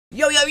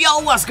Yo, yo,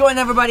 yo, what's going on,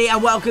 everybody,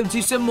 and welcome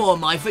to some more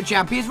MyFoot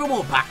Champions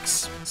reward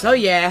packs. So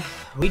yeah,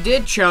 we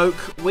did choke,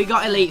 we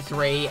got Elite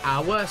 3,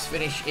 our worst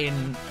finish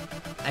in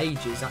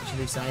ages,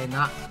 actually saying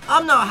that.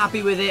 I'm not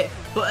happy with it,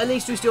 but at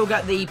least we still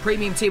got the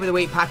Premium Team of the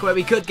Week pack where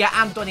we could get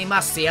Anthony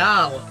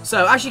Martial.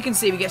 So as you can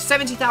see, we get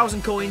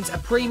 70,000 coins, a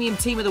Premium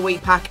Team of the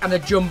Week pack, and a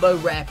Jumbo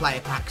Rare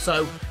Player pack.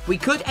 So we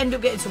could end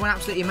up getting someone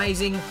absolutely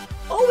amazing,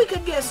 or we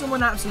could get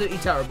someone absolutely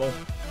terrible.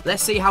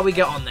 Let's see how we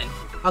get on then.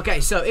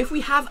 Okay, so if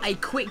we have a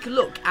quick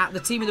look at the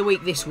Team of the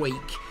Week this week,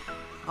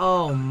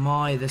 oh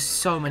my, there's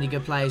so many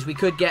good players. We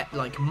could get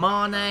like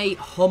Mane,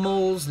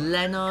 Hummels,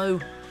 Leno.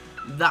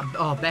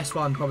 That best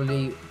one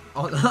probably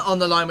on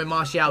the line with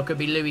Martial could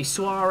be Luis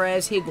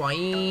Suarez,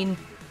 Higuain.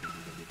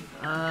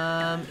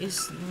 I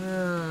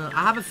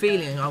have a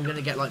feeling I'm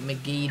gonna get like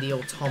McGeady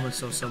or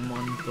Thomas or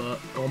someone, but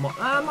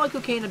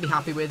Michael Keane I'd be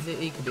happy with.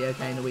 He could be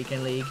okay in the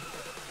weekend league.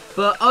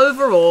 But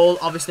overall,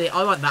 obviously,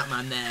 I like that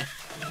man there.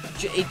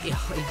 It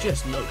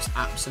just looks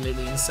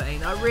absolutely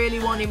insane. I really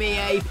want him,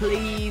 EA,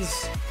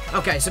 please.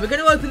 Okay, so we're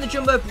going to open the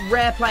Jumbo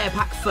Rare Player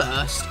Pack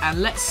first,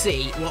 and let's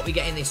see what we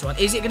get in this one.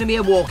 Is it going to be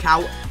a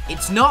walkout?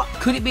 It's not.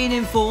 Could it be an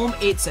inform?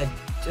 It's a...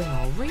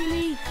 Oh,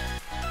 really?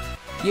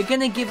 You're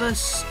going to give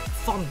us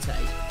Fonte?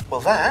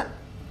 Well, that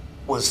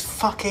was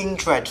fucking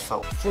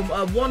dreadful. From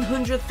a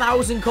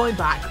 100,000 coin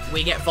pack,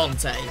 we get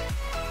Fonte.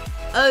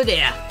 Oh,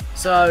 dear.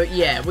 So,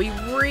 yeah, we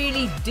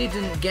really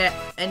didn't get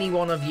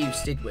anyone of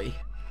use, did we?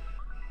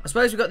 I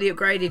suppose we got the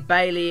upgraded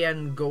Bailey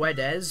and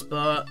Guedes,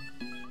 but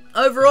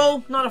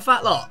overall, not a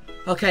fat lot.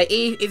 Okay,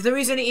 if there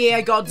is any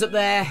EA gods up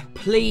there,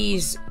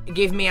 please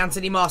give me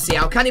Anthony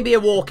Martial. Can he be a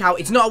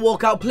walkout? It's not a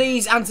walkout.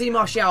 Please, Anthony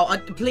Martial.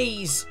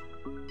 Please.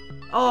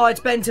 Oh,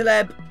 it's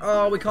Bentaleb.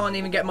 Oh, we can't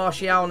even get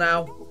Martial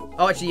now.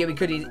 Oh, actually, yeah, we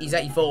could. He's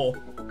 84.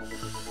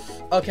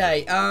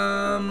 Okay,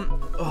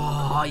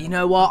 oh, you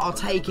know what? I'll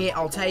take it.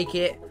 I'll take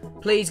it.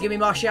 Please give me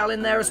Martial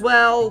in there as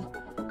well.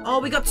 Oh,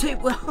 we got two.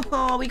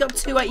 Oh, we got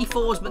two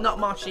 84s, but not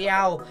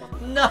Martial.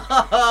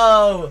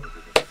 No.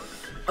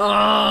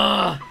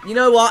 Oh, you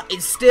know what?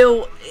 It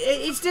still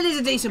is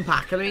a decent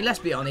pack. I mean, let's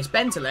be honest.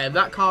 Bentaleb,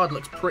 that card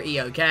looks pretty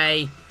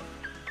okay.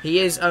 He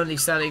is only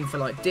selling for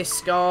like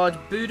discard.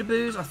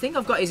 Boodaboos, I think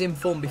I've got his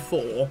inform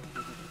before,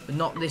 but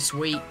not this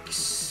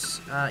week's.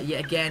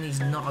 Yet again, he's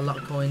not a lot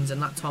of coins, and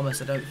that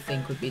Thomas I don't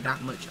think would be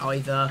that much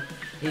either.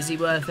 Is he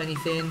worth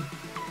anything?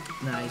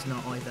 No, he's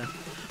not either.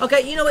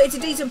 Okay, you know what? It's a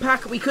decent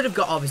pack. We could have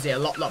got, obviously, a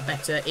lot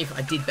better if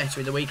I did better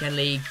in the weekend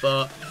league,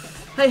 but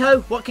hey-ho,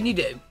 what can you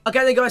do?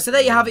 Okay, then, guys, so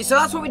there you have it. So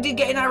that's what we did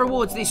get in our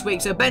rewards this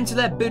week. So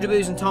Bentaleb,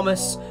 Boodaboos, and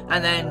Thomas,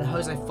 and then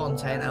Jose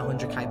Fonte and our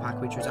 100k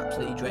pack, which was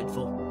absolutely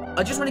dreadful.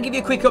 I just want to give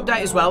you a quick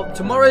update as well.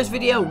 Tomorrow's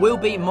video will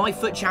be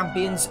MyFoot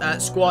Champions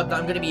squad that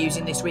I'm going to be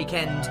using this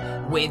weekend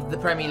with the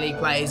Premier League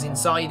players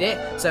inside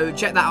it. So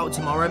check that out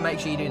tomorrow. Make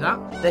sure you do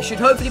that. There should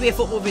hopefully be a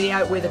football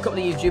video with a couple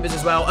of YouTubers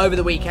as well over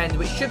the weekend,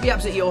 which should be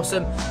absolutely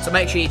awesome. So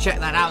make sure you check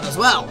that out as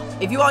well.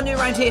 If you are new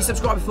around here,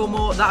 subscribe for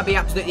more. That would be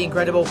absolutely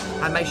incredible.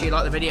 And make sure you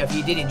like the video if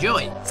you did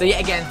enjoy. So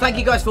yet again, thank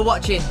you guys for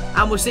watching.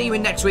 And we'll see you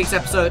in next week's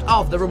episode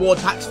of the reward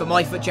packs for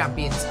MyFoot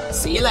Champions.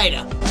 See you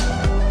later.